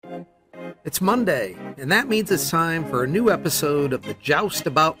It's Monday, and that means it's time for a new episode of the Joust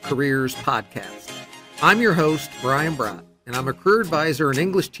About Careers podcast. I'm your host, Brian Brott, and I'm a career advisor and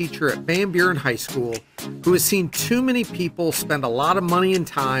English teacher at Van Buren High School who has seen too many people spend a lot of money and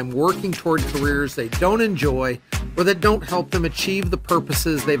time working toward careers they don't enjoy or that don't help them achieve the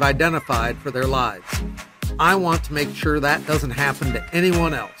purposes they've identified for their lives. I want to make sure that doesn't happen to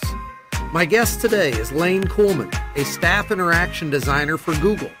anyone else. My guest today is Lane Kuhlman, a staff interaction designer for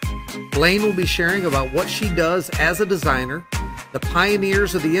Google. Lane will be sharing about what she does as a designer, the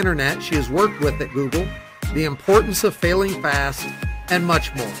pioneers of the internet she has worked with at Google, the importance of failing fast, and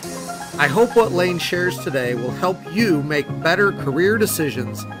much more. I hope what Lane shares today will help you make better career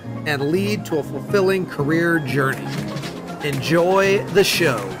decisions and lead to a fulfilling career journey. Enjoy the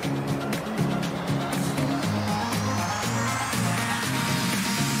show.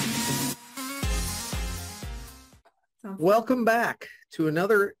 Welcome back to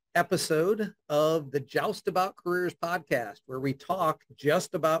another episode of the Joust About Careers podcast, where we talk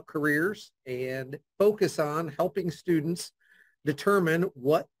just about careers and focus on helping students determine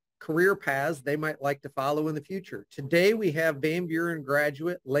what career paths they might like to follow in the future. Today, we have Van Buren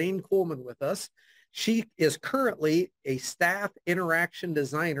graduate Lane Kuhlman with us. She is currently a staff interaction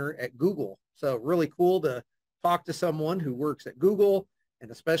designer at Google. So really cool to talk to someone who works at Google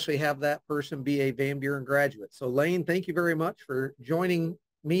and especially have that person be a Van Buren graduate. So Lane, thank you very much for joining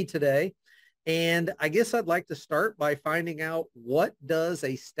me today. And I guess I'd like to start by finding out, what does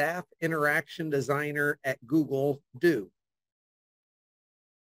a staff interaction designer at Google do?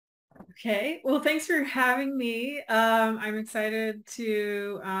 Okay, well, thanks for having me. I'm excited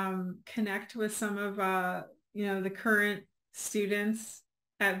to connect with some of the current students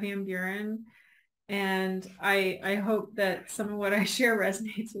at Van Buren. And I hope that some of what I share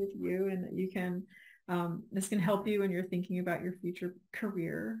resonates with you, and that you can, this can help you when you're thinking about your future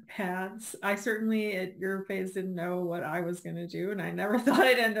career paths. I certainly at your phase didn't know what I was going to do, and I never thought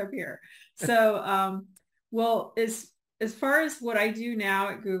I'd end up here. So, well, as far as what I do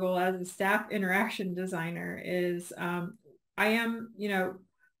now at Google as a staff interaction designer is, I am,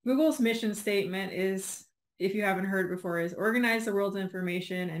 Google's mission statement is, if you haven't heard before, is organize the world's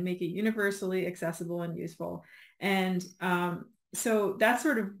information and make it universally accessible and useful. And so that's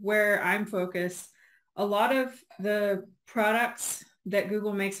sort of where I'm focused. A lot of the products that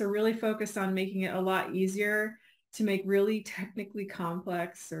Google makes are really focused on making it a lot easier to make really technically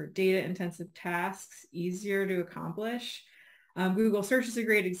complex or data intensive tasks easier to accomplish. Google Search is a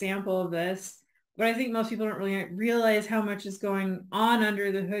great example of this. But I think most people don't really realize how much is going on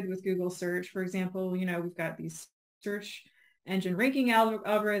under the hood with Google Search. For example, we've got these search engine ranking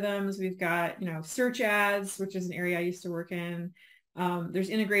algorithms. We've got, search ads, which is an area I used to work in. There's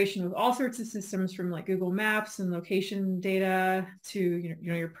integration with all sorts of systems, from like Google Maps and location data to,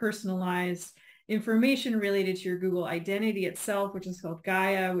 your personalized information related to your Google identity itself, which is called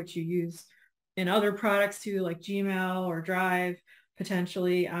Gaia, which you use in other products too, like Gmail or Drive,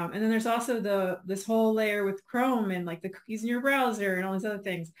 potentially. And then there's also this whole layer with Chrome and like the cookies in your browser and all these other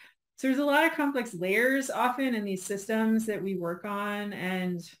things. So there's a lot of complex layers often in these systems that we work on,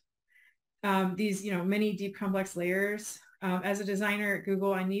 and these, many deep complex layers. As a designer at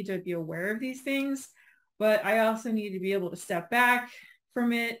Google, I need to be aware of these things, but I also need to be able to step back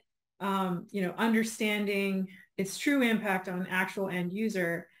from it, understanding its true impact on actual end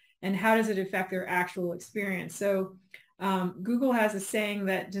user and how does it affect their actual experience. So Google has a saying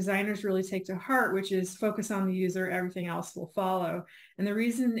that designers really take to heart, which is focus on the user, everything else will follow. And the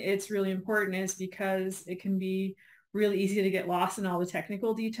reason it's really important is because it can be really easy to get lost in all the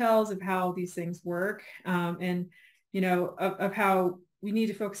technical details of how these things work, and, of how we need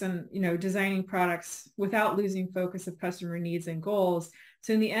to focus on, designing products without losing focus of customer needs and goals.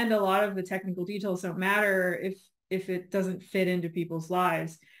 So in the end, a lot of the technical details don't matter if it doesn't fit into people's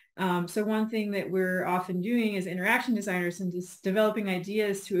lives. So one thing that we're often doing as interaction designers and just developing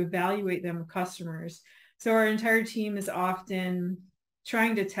ideas to evaluate them with customers. So our entire team is often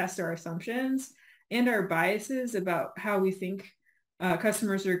trying to test our assumptions and our biases about how we think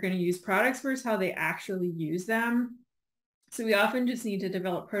customers are going to use products versus how they actually use them. So we often just need to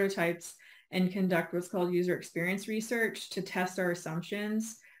develop prototypes and conduct what's called user experience research to test our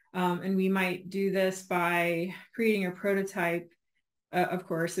assumptions. And we might do this by creating a prototype, of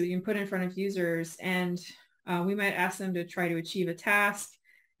course, that we can put in front of users, and we might ask them to try to achieve a task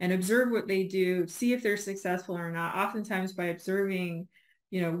and observe what they do, see if they're successful or not. Oftentimes by observing,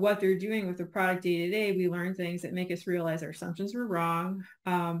 what they're doing with the product day to day, we learn things that make us realize our assumptions were wrong.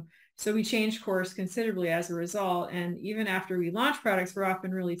 So we changed course considerably as a result. And even after we launch products, we're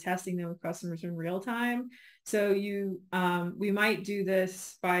often really testing them with customers in real time. So we might do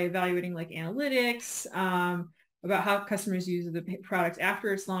this by evaluating like analytics, about how customers use the product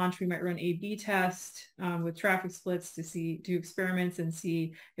after it's launched. We might run A/B test with traffic splits to do experiments and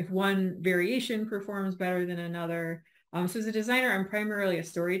see if one variation performs better than another. So as a designer, I'm primarily a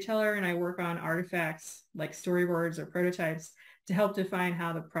storyteller, and I work on artifacts like storyboards or prototypes to help define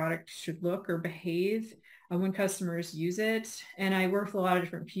how the product should look or behave when customers use it. And I work with a lot of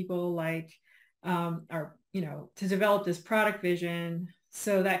different people like to develop this product vision.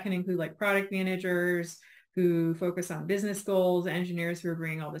 So that can include like product managers who focus on business goals, engineers who are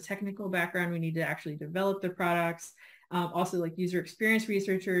bringing all the technical background we need to actually develop the products. Also like user experience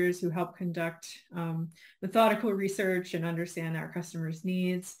researchers who help conduct methodical research and understand our customers'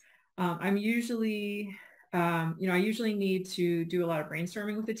 needs. I usually need to do a lot of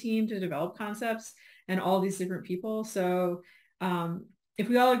brainstorming with the team to develop concepts and all these different people. So if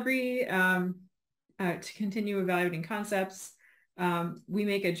we all agree to continue evaluating concepts, we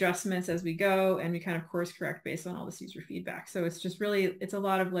make adjustments as we go, and we kind of course correct based on all this user feedback. So it's just really, it's a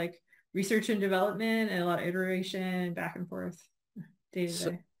lot of like research and development and a lot of iteration back and forth day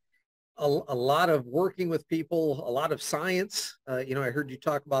to day. A lot of working with people, a lot of science. I heard you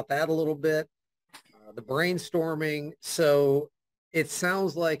talk about that a little bit, the brainstorming. So it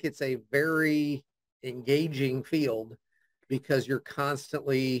sounds like it's a very engaging field because you're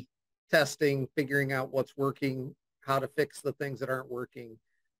constantly testing, figuring out what's working, how to fix the things that aren't working,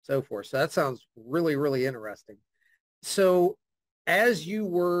 so forth. So that sounds really, really interesting. So as you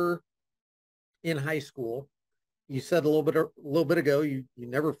were in high school, you said a little bit ago, you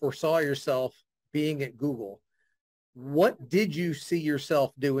never foresaw yourself being at Google. What did you see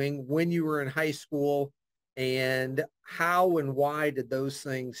yourself doing when you were in high school, and how and why did those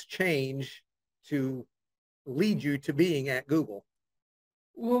things change to lead you to being at Google?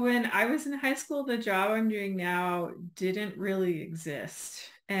 Well, when I was in high school, the job I'm doing now didn't really exist.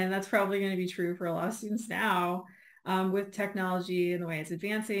 And that's probably going to be true for a lot of students now. With technology and the way it's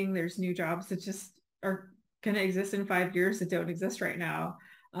advancing, there's new jobs that just are going to exist in 5 years that don't exist right now.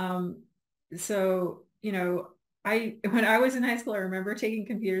 So, when I was in high school, I remember taking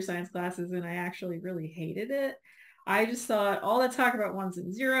computer science classes, and I actually really hated it. I just thought all the talk about ones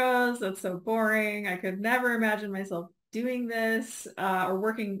and zeros, that's so boring. I could never imagine myself doing this or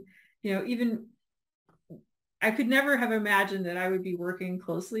working, even I could never have imagined that I would be working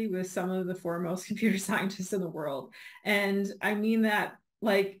closely with some of the foremost computer scientists in the world. And I mean that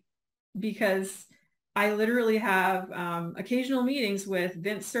like, because I literally have occasional meetings with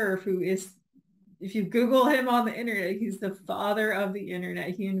Vint Cerf, who is, if you Google him on the internet, he's the father of the internet.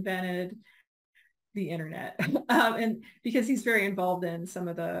 He invented the internet. And because he's very involved in some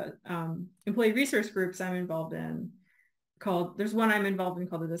of the employee resource groups I'm involved in, there's one I'm involved in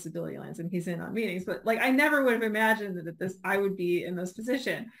called the Disability Alliance, and he's in on meetings. But like, I never would have imagined that I would be in this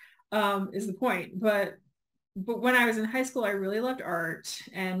position, is the point. But when I was in high school, I really loved art,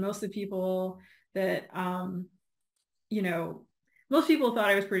 and most of the people that most people thought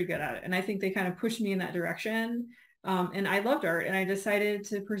I was pretty good at it, and I think they kind of pushed me in that direction. And I loved art, and I decided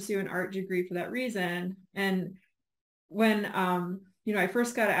to pursue an art degree for that reason. And when I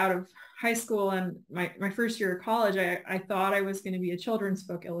first got out of high school and my first year of college, I thought I was going to be a children's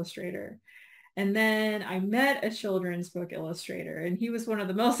book illustrator. And then I met a children's book illustrator, and he was one of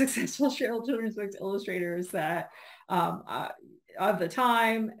the most successful children's book illustrators that of the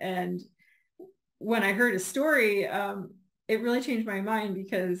time. And when I heard his story, it really changed my mind,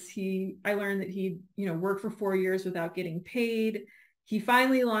 because I learned that he worked for 4 years without getting paid. He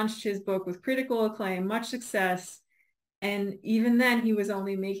finally launched his book with critical acclaim, much success. And even then, he was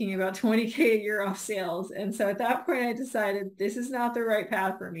only making about 20K a year off sales. And so at that point, I decided this is not the right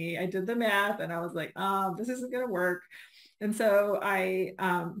path for me. I did the math, and I was like, this isn't going to work. And so I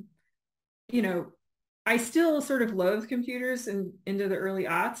still sort of loathe computers into the early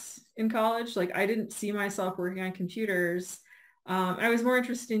aughts in college. Like, I didn't see myself working on computers. I was more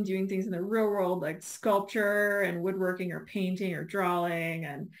interested in doing things in the real world, like sculpture and woodworking or painting or drawing.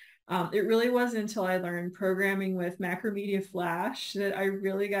 And it really wasn't until I learned programming with Macromedia Flash that I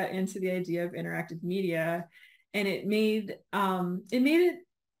really got into the idea of interactive media. And it made it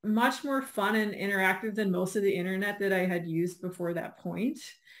much more fun and interactive than most of the internet that I had used before that point.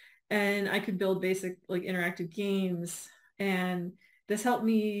 And I could build basic like interactive games. And this helped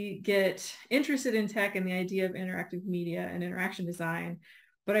me get interested in tech and the idea of interactive media and interaction design.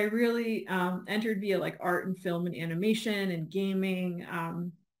 But I really entered via like art and film and animation and gaming.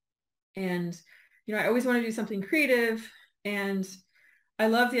 And I always want to do something creative. And I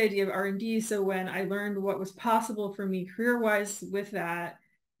love the idea of R&D. So when I learned what was possible for me career-wise with that,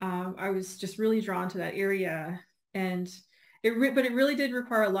 I was just really drawn to that area. And but it really did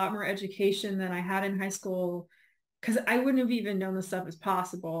require a lot more education than I had in high school, because I wouldn't have even known this stuff is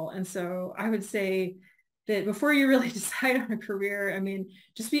possible. And so I would say that before you really decide on a career, I mean,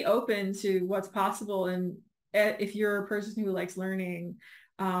 just be open to what's possible. And if you're a person who likes learning,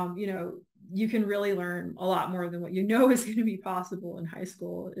 you know, you can really learn a lot more than what you know is going to be possible in high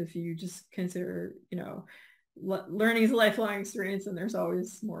school if you just consider, you know, learning is a lifelong experience and there's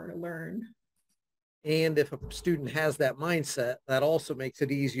always more to learn. And if a student has that mindset, that also makes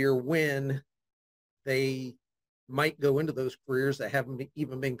it easier when they might go into those careers that haven't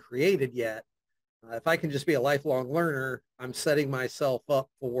even been created yet. If I can just be a lifelong learner, I'm setting myself up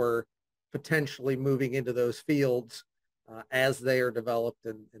for potentially moving into those fields as they are developed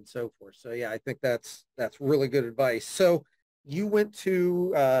and so forth. So yeah, I think that's really good advice. So you went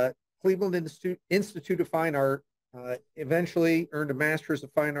to Cleveland Institute of Fine Art, eventually earned a Master's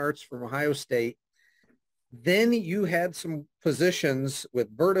of Fine Arts from Ohio State. Then you had some positions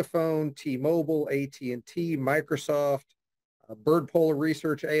with Vodafone, T-Mobile, AT&T, Microsoft, Bird Polar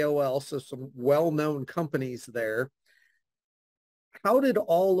Research, AOL, so some well-known companies there. How did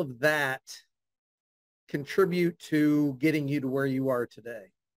all of that contribute to getting you to where you are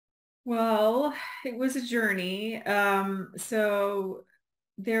today? Well, it was a journey. So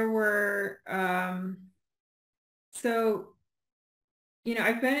there were, so, you know,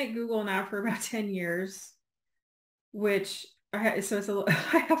 I've been at Google now for about 10 years, which so it's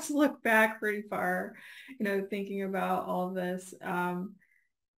I have to look back pretty far, you know, thinking about all of this.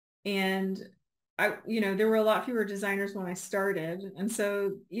 And you know, there were a lot fewer designers when I started. And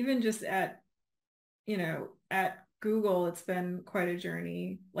so even just at, you know, at Google, it's been quite a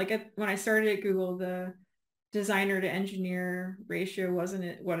journey. Like when I started at Google, the designer to engineer ratio wasn't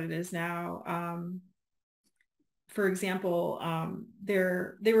it what it is now. For example, they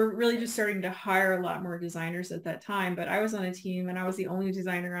were really just starting to hire a lot more designers at that time, but I was on a team and I was the only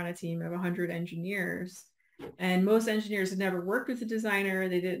designer on a team of 100 engineers. And most engineers had never worked with a designer.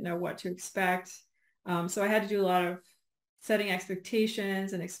 They didn't know what to expect. So I had to do a lot of setting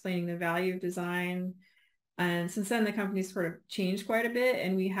expectations and explaining the value of design. And since then, the company's sort of changed quite a bit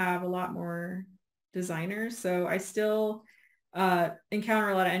and we have a lot more designers. So I still encounter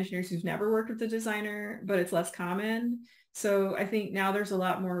a lot of engineers who've never worked with a designer, but it's less common. So I think now there's a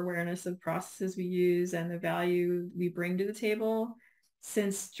lot more awareness of processes we use and the value we bring to the table.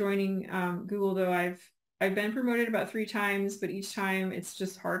 Since joining Google, though, I've been promoted about 3 times, but each time it's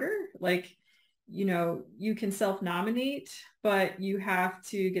just harder. Like, you know, you can self-nominate, but you have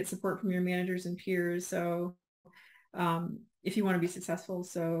to get support from your managers and peers. So if you want to be successful.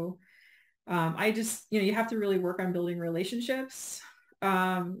 So I just, you know, you have to really work on building relationships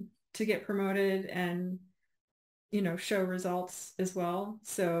to get promoted and, you know, show results as well.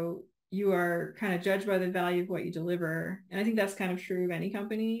 So you are kind of judged by the value of what you deliver. And I think that's kind of true of any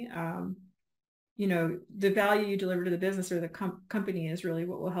company. You know, the value you deliver to the business or the company is really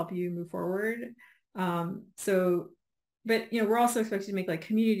what will help you move forward. So, but, you know, we're also expected to make like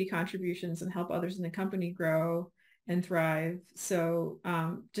community contributions and help others in the company grow and thrive. So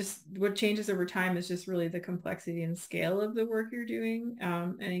just what changes over time is just really the complexity and scale of the work you're doing at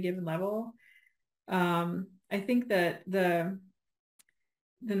any given level. I think that the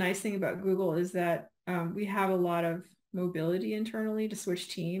nice thing about Google is that we have a lot of mobility internally to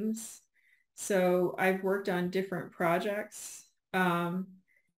switch teams. So I've worked on different projects, you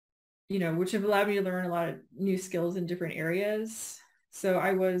know, which have allowed me to learn a lot of new skills in different areas. So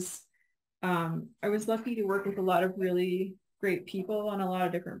I was lucky to work with a lot of really great people on a lot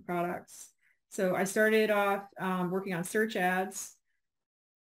of different products. So I started off working on search ads,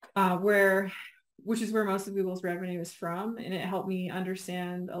 which is where most of Google's revenue is from, and it helped me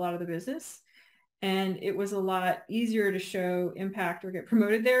understand a lot of the business. And it was a lot easier to show impact or get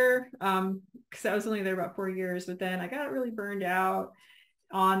promoted there because I was only there about 4 years. But then I got really burned out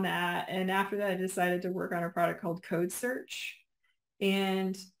on that, and after that, I decided to work on a product called Code Search.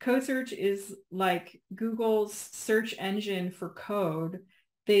 And Code Search is like Google's search engine for code.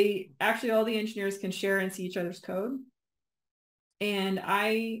 They actually, all the engineers can share and see each other's code. And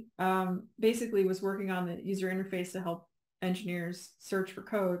I basically was working on the user interface to help engineers search for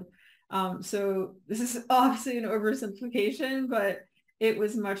code. So this is obviously an oversimplification, but it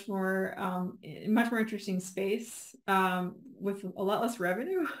was much more interesting space with a lot less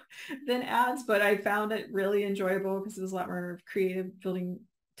revenue than ads. But I found it really enjoyable because it was a lot more creative, building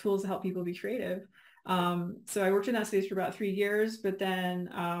tools to help people be creative. So I worked in that space for about 3 years, but then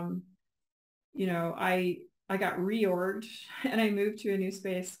you know, I got reorged and I moved to a new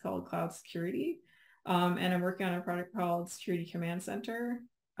space called cloud security. And I'm working on a product called Security Command Center.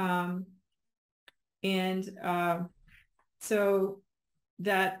 Um, and so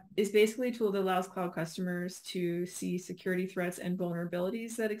that is basically a tool that allows cloud customers to see security threats and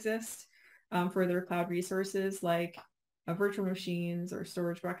vulnerabilities that exist for their cloud resources like virtual machines or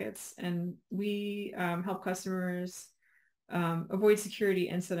storage buckets. And we help customers avoid security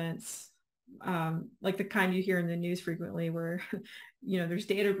incidents like the kind you hear in the news frequently where, there's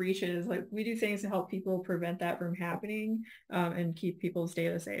data breaches. Like we do things to help people prevent that from happening and keep people's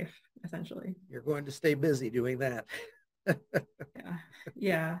data safe, essentially. You're going to stay busy doing that. Yeah,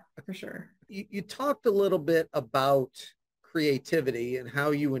 yeah, for sure. You talked a little bit about creativity and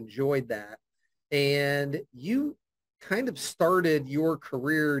how you enjoyed that. And you kind of started your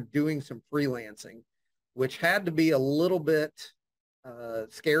career doing some freelancing, which had to be a little bit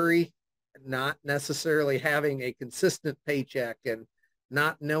scary, not necessarily having a consistent paycheck and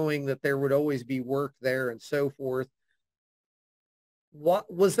not knowing that there would always be work there and so forth.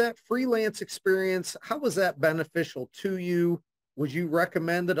 What was that freelance experience? How was that beneficial to you? Would you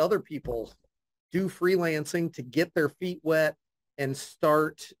recommend that other people do freelancing to get their feet wet and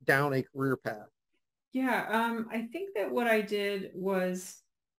start down a career path? Yeah, I think that what I did was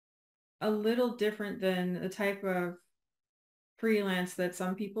a little different than the type of freelance that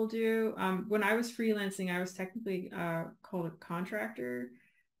some people do. When I was freelancing, I was technically called a contractor.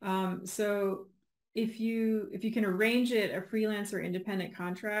 So if you can arrange it, a freelance or independent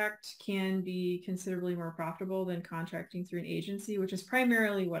contract can be considerably more profitable than contracting through an agency, which is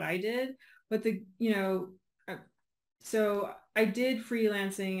primarily what I did. But uh, so I did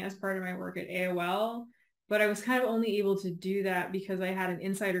freelancing as part of my work at AOL, but I was kind of only able to do that because I had an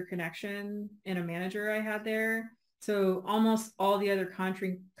insider connection and a manager I had there. So almost all the other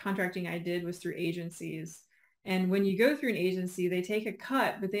contracting I did was through agencies. And when you go through an agency, they take a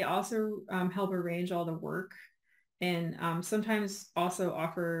cut, but they also help arrange all the work and sometimes also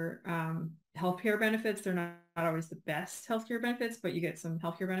offer healthcare benefits. They're not always the best healthcare benefits, but you get some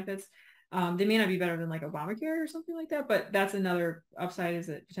healthcare benefits. They may not be better than like Obamacare or something like that, but that's another upside is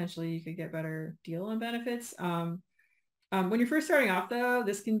that potentially you could get better deal on benefits. When you're first starting off though,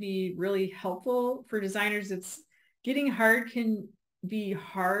 this can be really helpful for designers. It's getting hard can be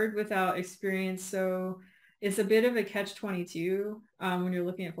hard without experience. So it's a bit of a catch-22 when you're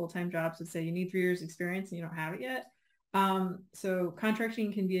looking at full-time jobs that say you need 3 years experience and you don't have it yet. So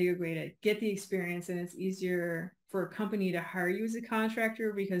contracting can be a good way to get the experience, and it's easier for a company to hire you as a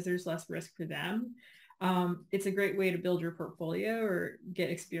contractor because there's less risk for them. It's a great way to build your portfolio or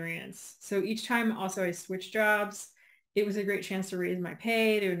get experience. So each time also I switched jobs, it was a great chance to raise my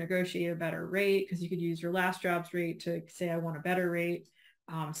pay, to negotiate a better rate because you could use your last job's rate to say, I want a better rate.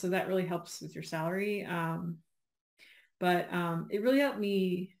 So that really helps with your salary. But it really helped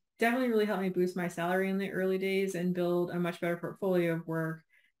me, definitely really helped me boost my salary in the early days and build a much better portfolio of work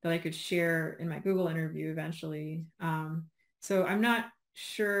that I could share in my Google interview eventually. So I'm not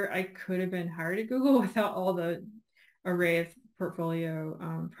sure I could have been hired at Google without all the array of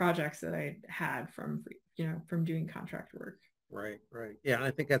portfolio projects that I had from doing contract work. Right, right. Yeah, and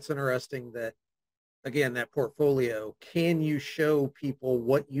I think that's interesting that, again, that portfolio, can you show people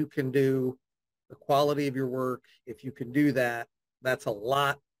what you can do, the quality of your work? If you can do that, that's a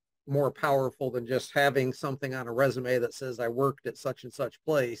lot more powerful than just having something on a resume that says I worked at such and such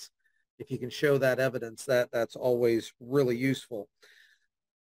place. If you can show that evidence, that's always really useful.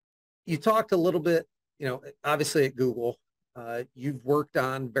 You talked a little bit, obviously at Google, you've worked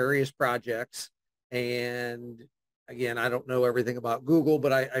on various projects. And again, I don't know everything about Google,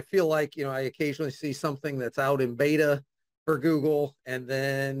 but I feel like, I occasionally see something that's out in beta for Google and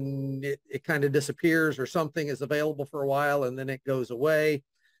then it kind of disappears, or something is available for a while and then it goes away.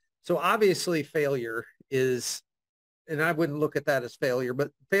 So obviously failure is, and I wouldn't look at that as failure, but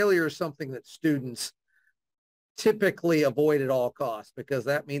failure is something that students typically avoid at all costs because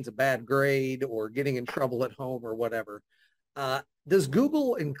that means a bad grade or getting in trouble at home or whatever. Does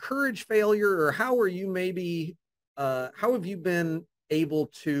Google encourage failure, or how are you how have you been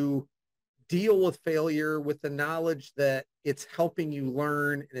able to deal with failure with the knowledge that it's helping you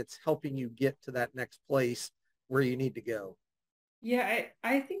learn and it's helping you get to that next place where you need to go? Yeah,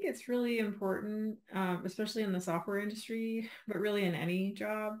 I think it's really important, especially in the software industry, but really in any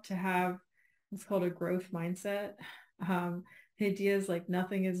job, to have what's called a growth mindset. The idea is like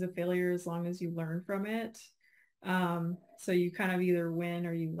nothing is a failure as long as you learn from it. So you kind of either win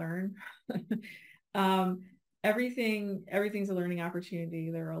or you learn. um, everything's a learning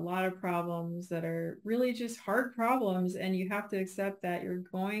opportunity. There are a lot of problems that are really just hard problems, and you have to accept that you're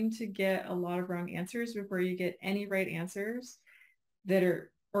going to get a lot of wrong answers before you get any right answers that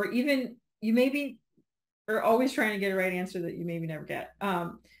are, or even you maybe are always trying to get a right answer that you maybe never get.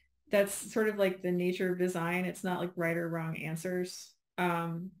 That's sort of like the nature of design. It's not like right or wrong answers.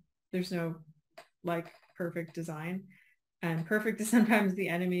 There's no like perfect design, and perfect is sometimes the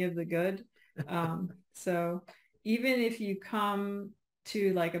enemy of the good. So even if you come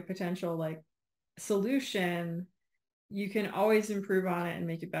to like a potential like solution, you can always improve on it and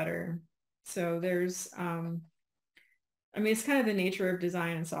make it better. So there's, I mean, it's kind of the nature of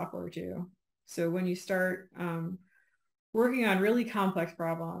design and software too. So when you start working on really complex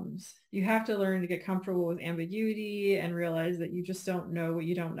problems, you have to learn to get comfortable with ambiguity and realize that you just don't know what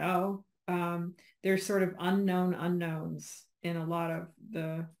you don't know. There's sort of unknown unknowns in a lot of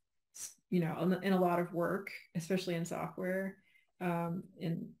the, in a lot of work, especially in software, in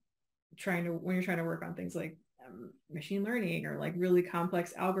when you're trying to work on things like machine learning or like really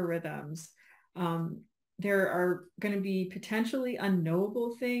complex algorithms. There are going to be potentially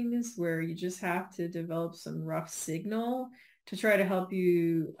unknowable things where you just have to develop some rough signal to try to help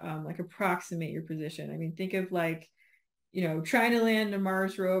you like approximate your position. I mean, think of like, trying to land a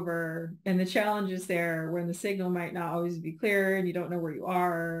Mars rover and the challenges there when the signal might not always be clear and you don't know where you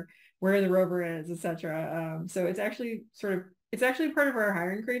are, where the rover is, etc. So it's actually part of our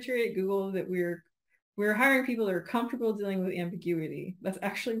hiring criteria at Google that we're hiring people that are comfortable dealing with ambiguity. That's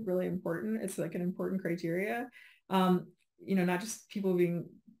actually really important. It's like an important criteria. Not just people being,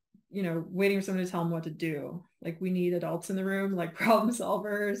 waiting for someone to tell them what to do. Like we need adults in the room, like problem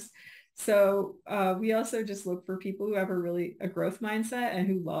solvers. So we also just look for people who have a growth mindset and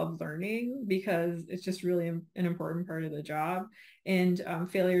who love learning, because it's just really an important part of the job. And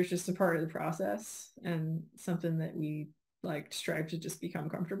failure is just a part of the process and something that we like strive to just become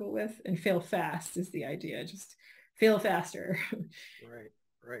comfortable with. And fail fast is the idea. Just fail faster.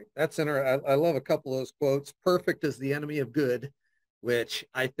 Right. That's interesting. I love a couple of those quotes. Perfect is the enemy of good, which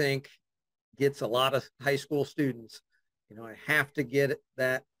I think gets a lot of high school students. I have to get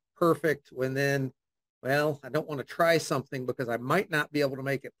that perfect when then, well, I don't want to try something because I might not be able to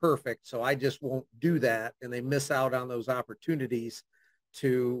make it perfect. So I just won't do that. And they miss out on those opportunities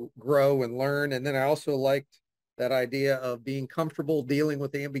to grow and learn. And then I also liked that idea of being comfortable dealing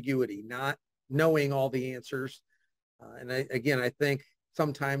with ambiguity, not knowing all the answers. Again, I think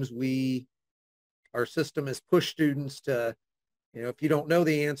sometimes our system has pushed students to, if you don't know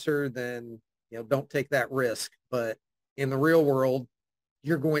the answer, then, don't take that risk. But in the real world,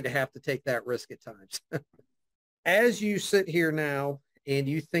 you're going to have to take that risk at times. As you sit here now and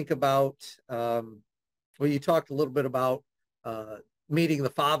you think about, you talked a little bit about meeting the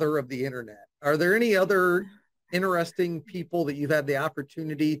father of the internet. Are there any other interesting people that you've had the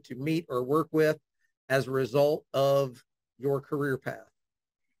opportunity to meet or work with as a result of your career path?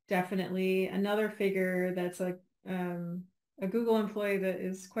 Definitely. Another figure that's like a Google employee that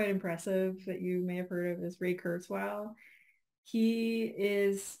is quite impressive that you may have heard of is Ray Kurzweil. He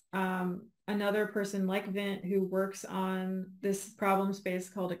is another person like Vint who works on this problem space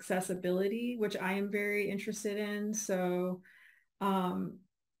called accessibility, which I am very interested in. So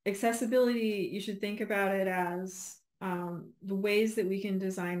accessibility, you should think about it as the ways that we can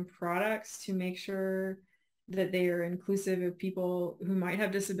design products to make sure that they are inclusive of people who might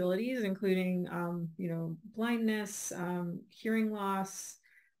have disabilities, including, blindness, hearing loss,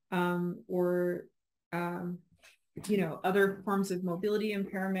 or other forms of mobility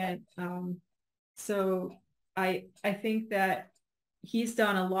impairment. So I think that he's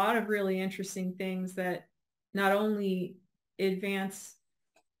done a lot of really interesting things that not only advance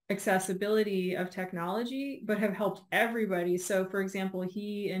accessibility of technology, but have helped everybody. So for example,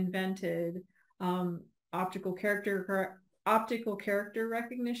 he invented optical character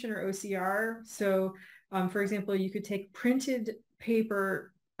recognition, or OCR. So for example, you could take printed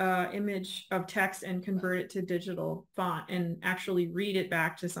paper image of text and convert it to digital font and actually read it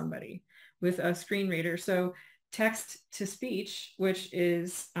back to somebody with a screen reader. So text to speech, which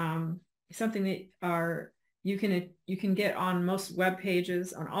is something that you can get on most web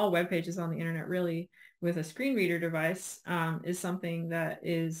pages, on all web pages on the internet, really, with a screen reader device, is something that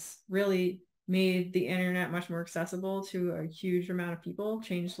is really made the internet much more accessible to a huge amount of people,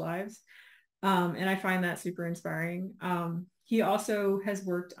 changed lives. And I find that super inspiring. He also has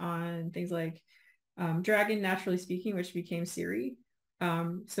worked on things like Dragon Naturally Speaking, which became Siri.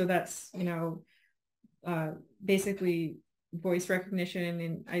 So that's, basically voice recognition.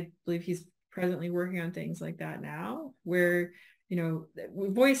 And I believe he's presently working on things like that now, where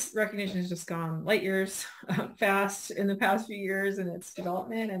voice recognition has just gone light years fast in the past few years in its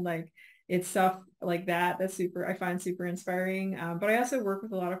development, and like it's stuff like that I find super inspiring. But I also work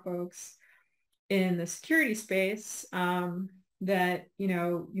with a lot of folks in the security space that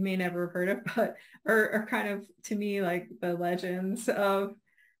you may never have heard of, but are kind of, to me, like the legends of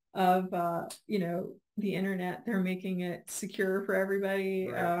the internet. They're making it secure for everybody.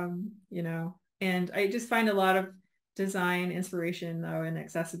 Right. And I just find a lot of design inspiration though in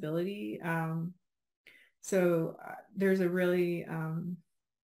accessibility. So there's a really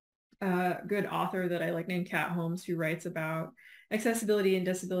good author that I like named Kat Holmes, who writes about accessibility and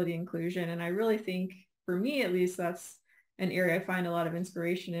disability inclusion. And I really think, for me at least, that's an area I find a lot of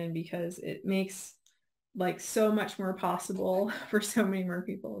inspiration in, because it makes like so much more possible for so many more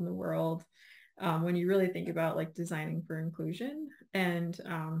people in the world, when you really think about like designing for inclusion. And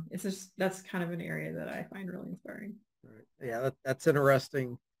that's kind of an area that I find really inspiring. Right. Yeah, that's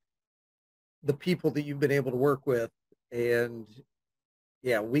interesting. The people that you've been able to work with, and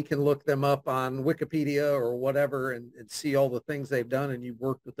yeah, we can look them up on Wikipedia or whatever and see all the things they've done, and you've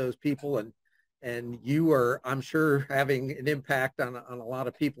worked with those people, and you are, I'm sure, having an impact on a lot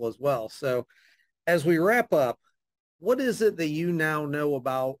of people as well. So as we wrap up, what is it that you now know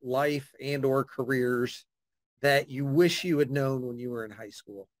about life and or careers that you wish you had known when you were in high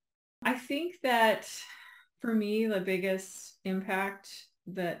school? I think that for me, the biggest impact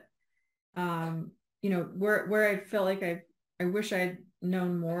that, where I felt like I wish I'd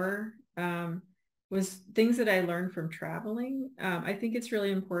known more, was things that I learned from traveling. I think it's really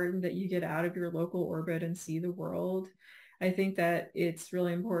important that you get out of your local orbit and see the world. I think that it's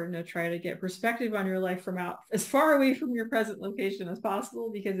really important to try to get perspective on your life from out as far away from your present location as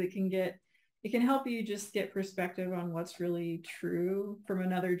possible, because it can help you just get perspective on what's really true from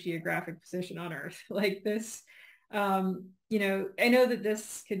another geographic position on Earth. Like this, I know that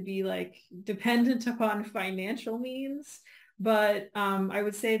this could be like dependent upon financial means, but I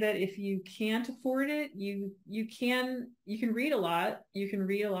would say that if you can't afford it, you can read a lot. You can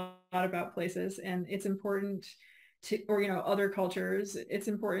read a lot about places, and it's important to, or other cultures. It's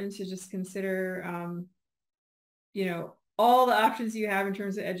important to just consider all the options you have in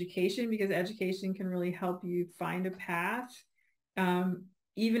terms of education, because education can really help you find a path.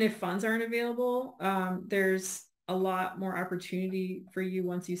 Even if funds aren't available, there's a lot more opportunity for you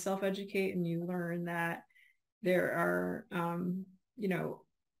once you self-educate and you learn that there are,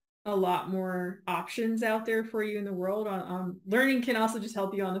 a lot more options out there for you in the world. Learning can also just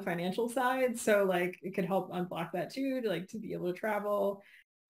help you on the financial side. So like it could help unblock that too, to be able to travel.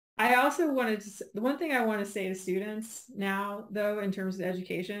 I also the one thing I want to say to students now, though, in terms of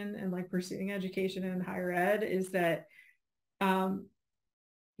education and like pursuing education in higher ed, is that,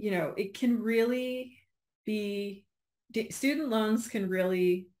 it can really be, student loans can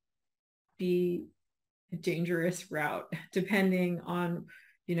really be a dangerous route depending on,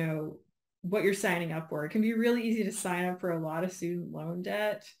 what you're signing up for. It can be really easy to sign up for a lot of student loan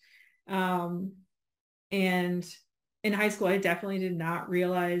debt. And in high school, I definitely did not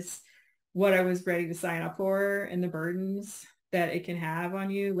realize what I was ready to sign up for and the burdens that it can have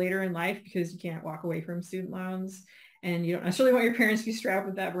on you later in life, because you can't walk away from student loans, and you don't necessarily want your parents to be strapped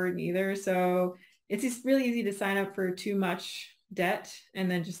with that burden either. So it's just really easy to sign up for too much debt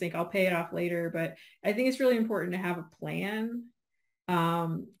and then just think I'll pay it off later. But I think it's really important to have a plan.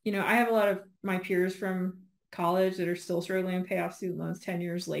 I have a lot of my peers from college that are still struggling to pay off student loans 10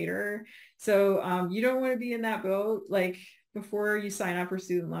 years later. So you don't want to be in that boat. Like before you sign up for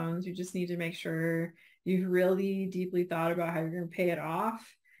student loans, you just need to make sure you've really deeply thought about how you're going to pay it off,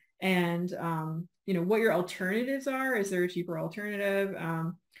 and what your alternatives are. Is there a cheaper alternative?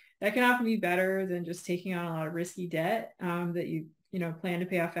 That can often be better than just taking on a lot of risky debt that you plan to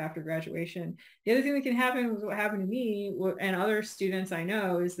pay off after graduation. The other thing that can happen, was what happened to me and other students I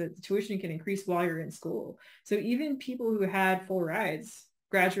know, is that the tuition can increase while you're in school. So even people who had full rides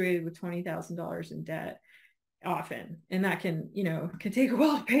graduated with $20,000 in debt often, and that can take a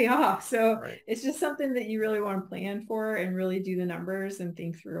while to pay off. So Right. It's just something that you really want to plan for and really do the numbers and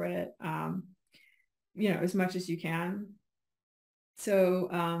think through it, as much as you can. So,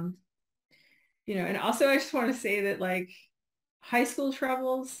 and also I just want to say that like high school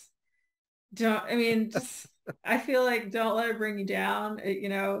troubles, I feel like don't let it bring you down.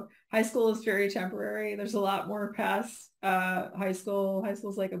 High school is very temporary. There's a lot more past high school. High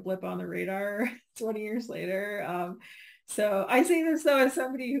school's like a blip on the radar 20 years later. So I say this though as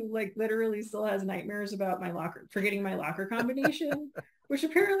somebody who like literally still has nightmares about forgetting my locker combination, which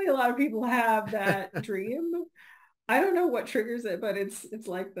apparently a lot of people have that dream. I don't know what triggers it, but it's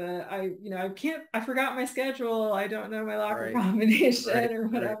like I forgot my schedule. I don't know my locker Right, combination right, or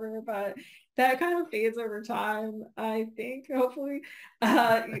right, whatever, but that kind of fades over time, I think, hopefully.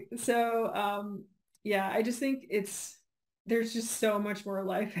 Uh, so, yeah, I just think there's just so much more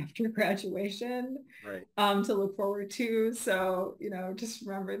life after graduation, right, to look forward to. So, just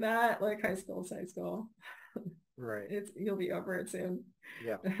remember that, like high school is high school. right. You'll be over it soon.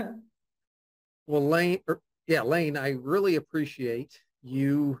 Yeah. Well, Lane, I really appreciate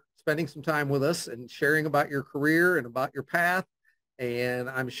you spending some time with us and sharing about your career and about your path. And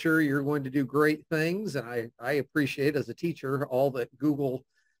I'm sure you're going to do great things. And I appreciate as a teacher all that Google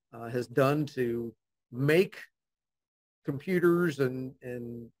has done to make computers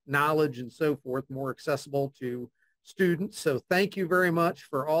and knowledge and so forth more accessible to students. So thank you very much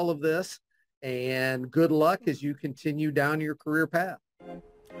for all of this and good luck as you continue down your career path.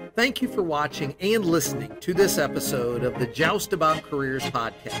 Thank you for watching and listening to this episode of the Joust About Careers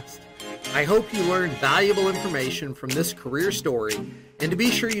podcast. I hope you learned valuable information from this career story, and to be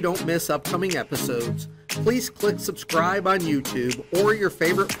sure you don't miss upcoming episodes, please click subscribe on YouTube or your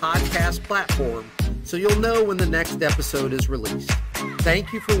favorite podcast platform so you'll know when the next episode is released.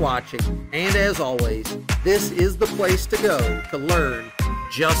 Thank you for watching, and as always, this is the place to go to learn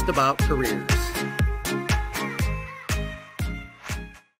just about careers.